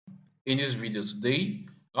In this video today,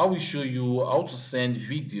 I will show you how to send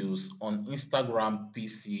videos on Instagram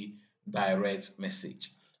PC direct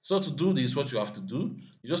message. So to do this, what you have to do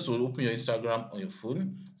is just to open your Instagram on your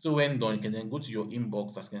phone. So when done, you can then go to your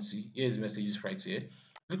inbox. As you can see, here's messages right here.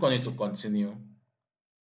 Click on it to continue.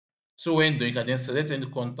 So when done, you can then select any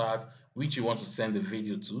contact which you want to send the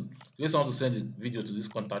video to. Let's want to send the video to this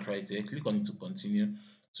contact right here. Click on it to continue.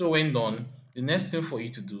 So when done, the next thing for you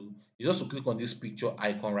to do is just to click on this picture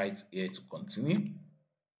icon right here to continue.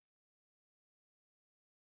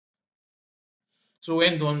 So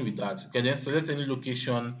when done with that, you can then select any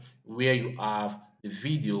location where you have the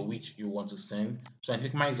video which you want to send. So I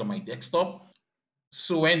think mine is on my desktop.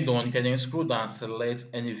 So when done, you can then scroll down and select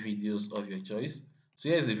any videos of your choice. So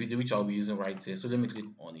here's the video which I'll be using right here. So let me click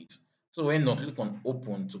on it. So when done, click on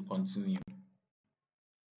open to continue.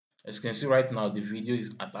 As you can see right now, the video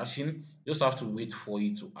is attaching. You just have to wait for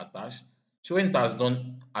it to attach. So when it has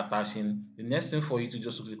done attaching, the next thing for you to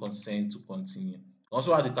just click on send to continue.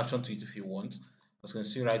 Also add the caption to it if you want. As you can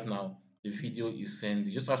see right now, the video is sent.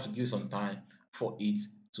 You just have to give some time for it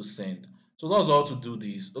to send. So that's all to do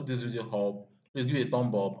this. Hope this video helped. Please give it a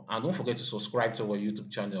thumb up and don't forget to subscribe to our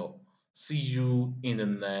YouTube channel. See you in the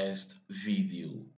next video.